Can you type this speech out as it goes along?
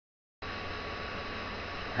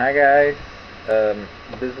Hi guys,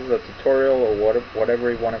 this is a tutorial or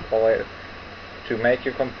whatever you want to call it to make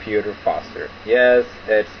your computer faster. Yes,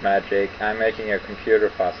 it's magic, I'm making your computer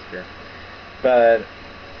faster.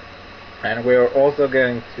 And we're also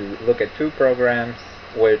going to look at two programs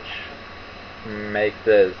which make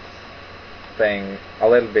this thing a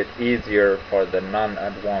little bit easier for the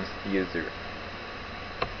non-advanced user.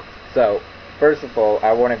 So, first of all,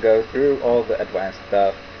 I want to go through all the advanced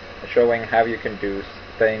stuff, showing how you can do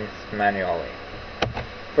things manually.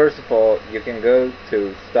 First of all, you can go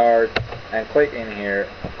to Start and click in here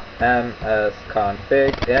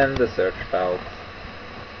msconfig in the search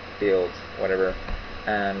fields, whatever,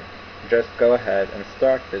 and just go ahead and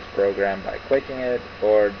start this program by clicking it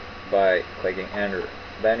or by clicking enter.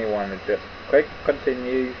 Then you want to just click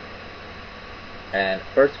continue, and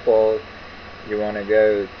first of all you want to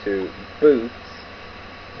go to boost,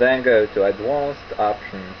 then go to advanced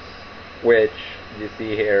options, which you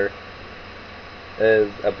see here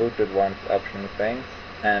is a booted once option things,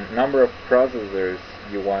 and number of processors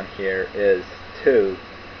you want here is 2,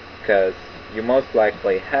 because you most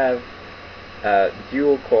likely have a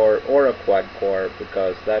dual core or a quad core,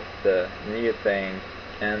 because that's the new thing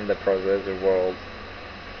in the processor world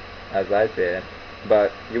as I see it.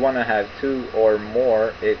 But you want to have 2 or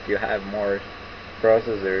more. If you have more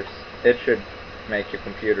processors, it should make your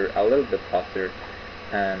computer a little bit faster.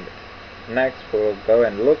 And next we'll go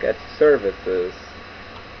and look at services.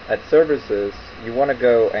 At services, you want to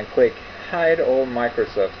go and click hide all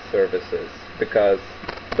Microsoft services, because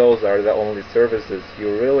those are the only services you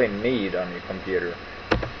really need on your computer.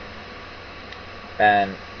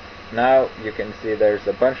 And now you can see there's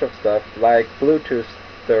a bunch of stuff like Bluetooth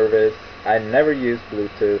service. I never use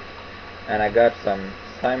Bluetooth, and I got some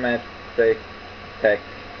Symantec Tech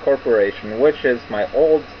Corporation, which is my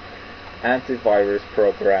old antivirus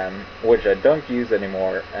program, which I don't use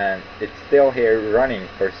anymore, and it's still here running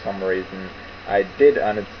for some reason. I did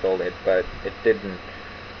uninstall it, but it didn't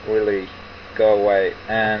really go away.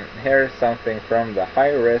 And here's something from the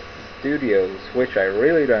High-Res Studios, which I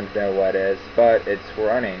really don't know what it is, but it's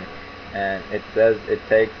running, and it says it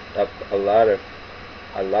takes up a lot of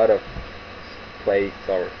place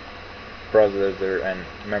or processor and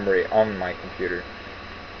memory on my computer.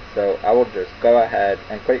 So I will just go ahead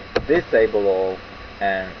and click disable all,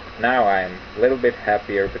 and now I'm a little bit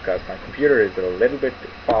happier because my computer is a little bit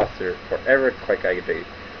faster for every click I do.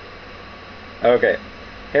 Okay,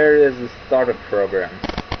 here is the startup programs.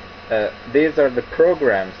 These are the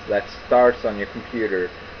programs that starts on your computer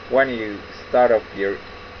when you start up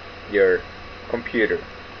your computer.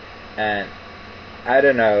 And I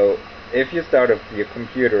don't know, if you start up your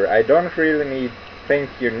computer, I don't really think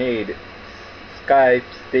you need Skype,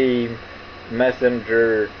 Steam,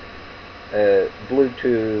 Messenger,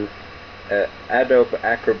 Bluetooth, Adobe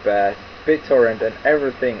Acrobat, BitTorrent, and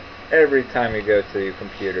everything every time you go to your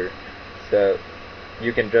computer. So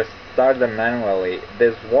you can just start them manually.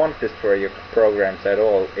 This won't destroy your programs at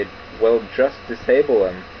all. It will just disable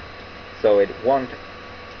them, so it won't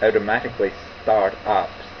automatically start up.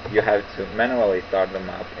 You have to manually start them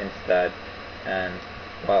up instead, and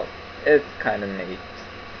well, it's kind of neat.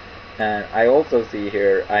 And I also see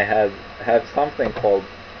here I have something called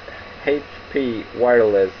HP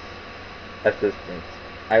Wireless Assistant.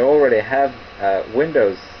 I already have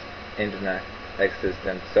Windows Internet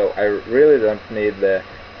Assistant, so I really don't need the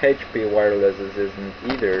HP Wireless Assistant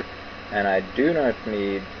either, and I do not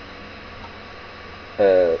need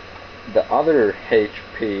the other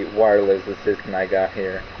HP Wireless Assistant I got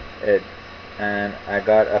here. And I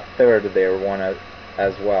got a third there one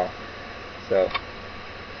as well. So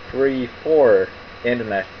 3-4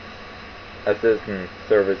 internet assistant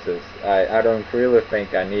services. I don't really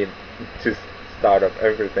think I need to start up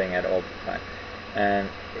everything at all the time. And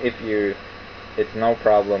it's no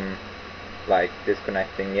problem like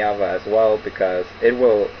disconnecting Java as well, because it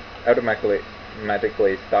will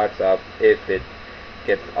automatically starts up if it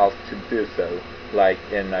gets asked to do so, like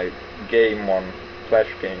in a game on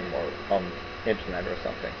Flash game or on internet or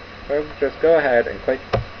something. So just go ahead and click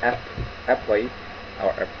apply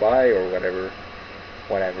or whatever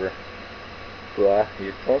blah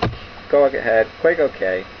you talk. Go ahead, click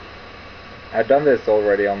OK. I've done this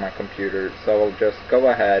already on my computer, so I'll just go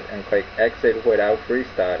ahead and click exit without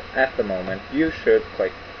restart. At the moment you should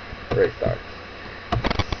click restart.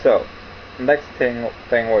 So next thing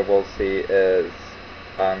we will see is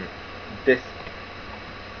disk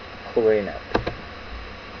cleanup.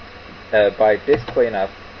 By disk cleanup,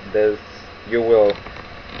 you will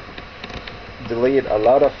delete a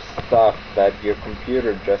lot of stuff that your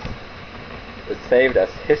computer just saved as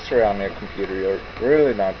history on your computer. You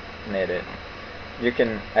really don't need it. you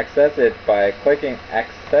can access it by clicking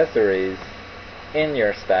Accessories in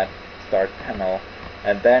your Start panel,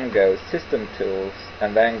 and then go System Tools,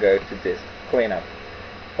 and then go to Disk Cleanup.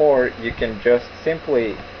 Or you can just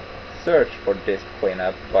simply search for Disk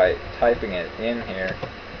Cleanup by typing it in here,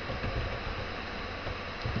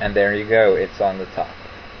 and there you go, it's on the top.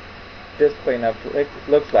 Disk Cleanup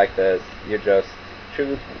looks like this. You just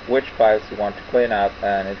choose which files you want to clean up,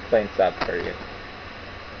 and it cleans up for you.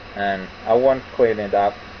 And I won't clean it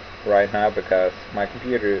up right now because my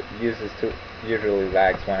computer usually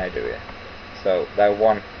lags when I do it, so that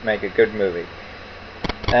won't make a good movie.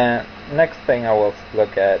 And next thing I will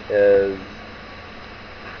look at is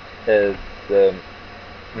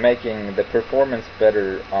making the performance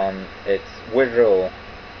better on its visual,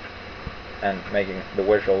 and making the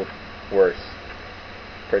visual worse.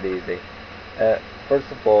 Pretty easy.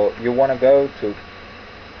 First of all, you want to go to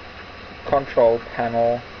Control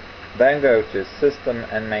Panel, then go to System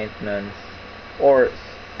and Maintenance,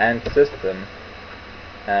 and System,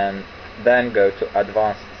 and then go to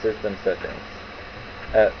Advanced System Settings.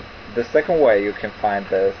 The second way you can find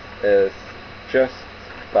this is just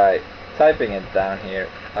by typing it down here,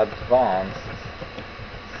 Advanced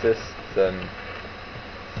System.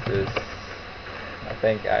 I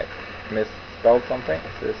think I misspelled something.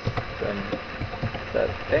 System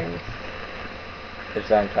Settings. It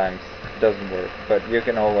sometimes doesn't work, but you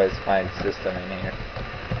can always find System in here.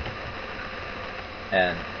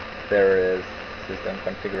 And there is System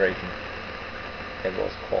Configuration. It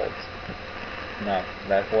was called. No,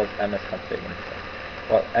 that was MS config.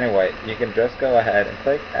 Well, anyway, you can just go ahead and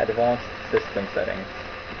click Advanced System Settings.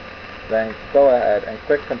 Then go ahead and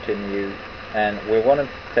click Continue, and we want to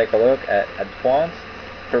take a look at Advanced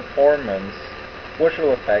Performance,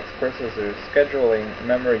 Visual Effects, Processors, Scheduling,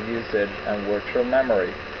 Memory Usage, and Virtual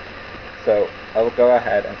Memory. So I'll go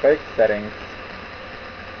ahead and click Settings,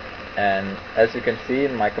 and as you can see,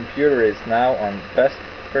 my computer is now on Best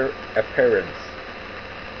Appearance.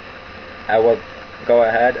 I will go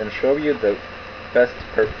ahead and show you the Best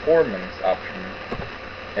Performance option.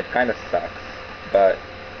 It kind of sucks, but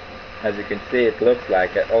as you can see, it looks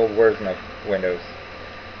like an old version of Windows.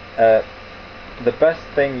 The best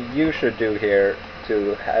thing you should do here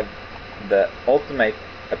to have the ultimate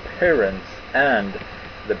appearance and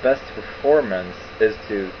the best performance is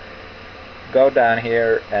to go down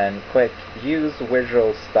here and click Use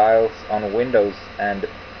Visual Styles on Windows and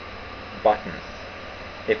Buttons.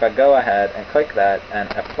 If I go ahead and click that and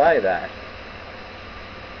apply that,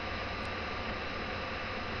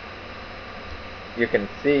 you can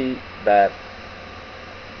see that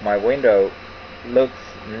my window looks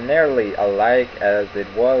nearly alike as it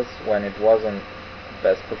was when it wasn't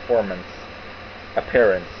Best Performance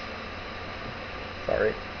Appearance.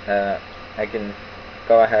 Sorry. I can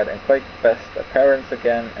go ahead and click Best Appearance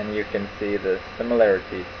again, and you can see the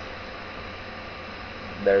similarities.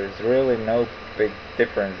 There's really no big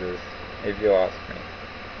differences, if you ask me.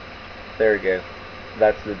 There you go.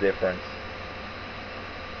 That's the difference.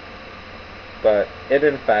 But it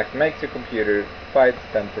in fact makes your computer 5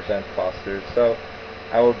 to 10% faster, so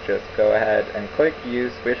I will just go ahead and click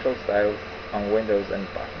Use Visual Styles on Windows and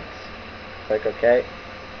Buttons. Click OK.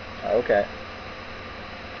 OK.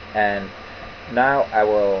 And now I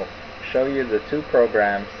will show you the two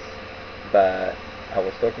programs that I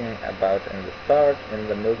was talking about in the start in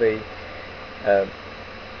the movie.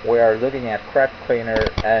 We are looking at Crap Cleaner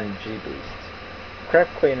and gboost. Crap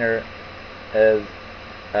Cleaner is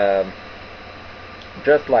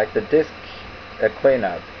just like the disk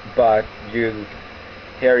cleanup, but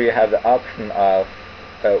here you have the option of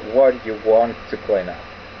what you want to clean up.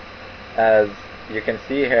 As you can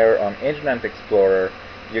see here on Internet Explorer,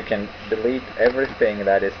 you can delete everything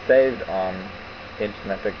that is saved on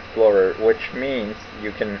Internet Explorer, which means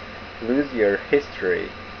you can lose your history,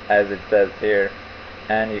 as it says here,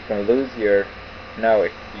 and you can lose your... No,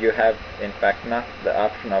 you have in fact not the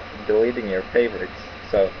option of deleting your favorites,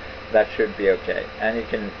 so that should be okay. And you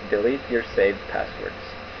can delete your saved passwords.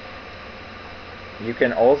 You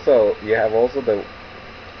have also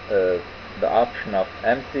the option of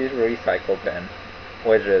empty recycle bin,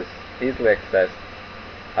 which is easily accessed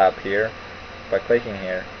up here. By clicking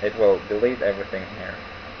here, it will delete everything here,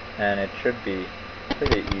 and it should be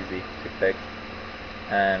pretty easy to fix.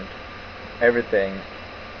 And everything,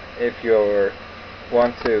 if you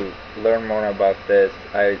want to learn more about this,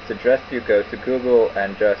 I suggest you go to Google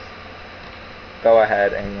and just go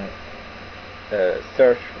ahead and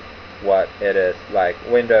search what it is, like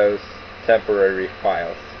Windows temporary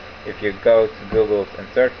files. If you go to Google and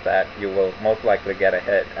search that, you will most likely get a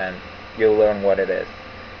hit, and you'll learn what it is.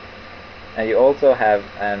 And you also have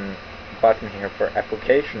an button here for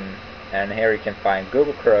application, and here you can find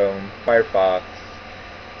Google Chrome, Firefox,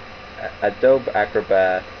 Adobe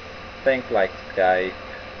Acrobat, things like Skype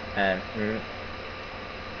and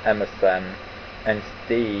MSN and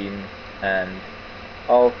Steam and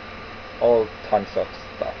all tons of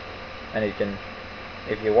stuff. And you can,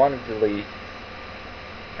 if you want to delete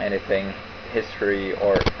anything, history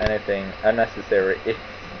or anything unnecessary, if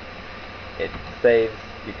it saves,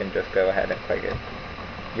 you can just go ahead and click it.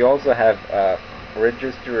 You also have a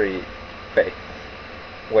registry fix,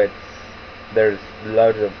 which there's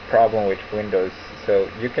loads of problem with Windows, so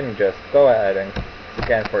you can just go ahead and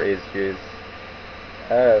scan for issues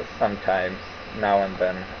sometimes, now and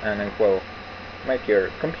then, and it will make your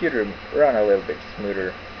computer run a little bit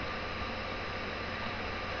smoother.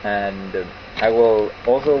 And I will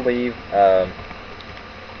also leave the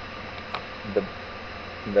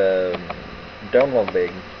download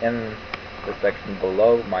link in the section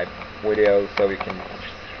below my video, so you can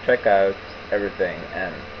check out everything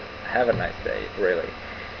and have a nice day, really.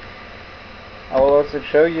 I will also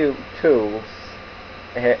show you tools.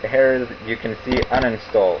 Here you can see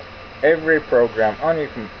uninstall. Every program on your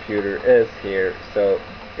computer is here, so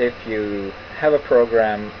if you have a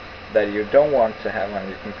program that you don't want to have on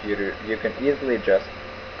your computer, you can easily just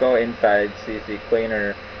go inside CC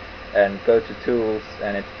Cleaner and go to tools,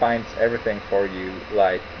 and it finds everything for you,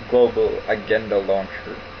 like Global Agenda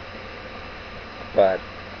Launcher. But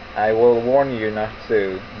I will warn you not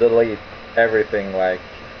to delete everything like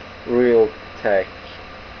Realtek,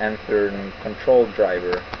 Enter, and Control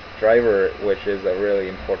Driver, which is a really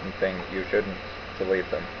important thing. You shouldn't delete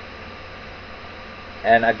them.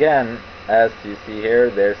 And again, as you see here,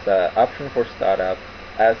 there's an option for startup,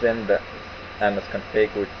 as in the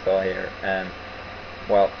msconfig we saw here, and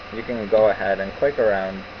well, you can go ahead and click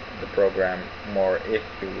around the program more if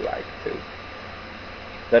you like to.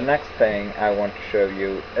 The next thing I want to show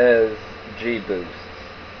you is gboost.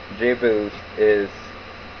 Gboost is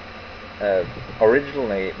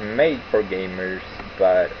originally made for gamers,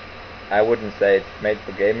 but I wouldn't say it's made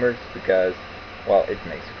for gamers because, well, it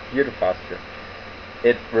makes your computer faster.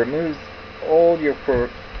 It removes all your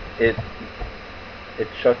it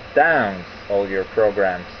shuts down all your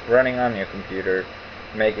programs running on your computer,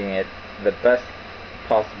 making it the best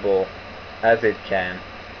possible as it can.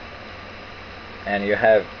 And you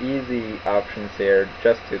have easy options here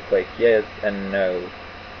just to click yes and no,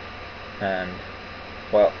 and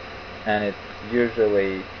well, and it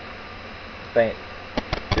usually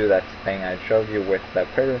do that thing I showed you with the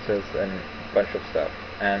appearances and a bunch of stuff.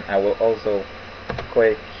 And I will also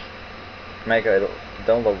make a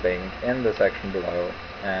download link in the section below,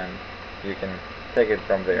 and you can take it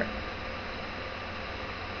from there.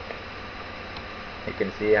 You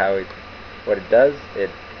can see how what it does. It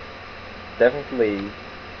definitely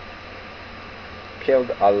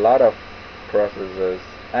killed a lot of processes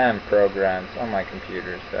and programs on my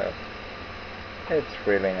computer, so it's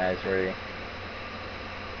really nice, really.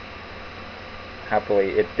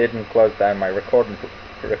 Happily, it didn't close down my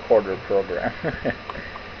recorder program.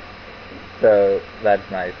 So that's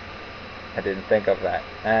nice. I didn't think of that.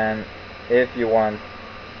 And if you want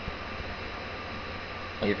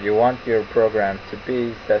your program to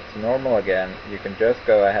be set to normal again, you can just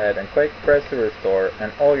go ahead and press to restore,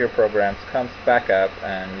 and all your programs comes back up,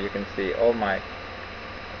 and you can see all my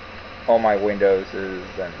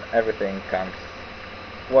Windowses and everything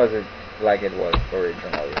was it like it was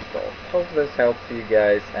originally installed. Hope this helps you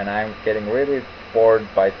guys, and I'm getting really bored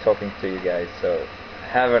by talking to you guys, so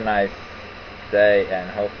have a nice day and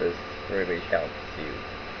hope this really helps you.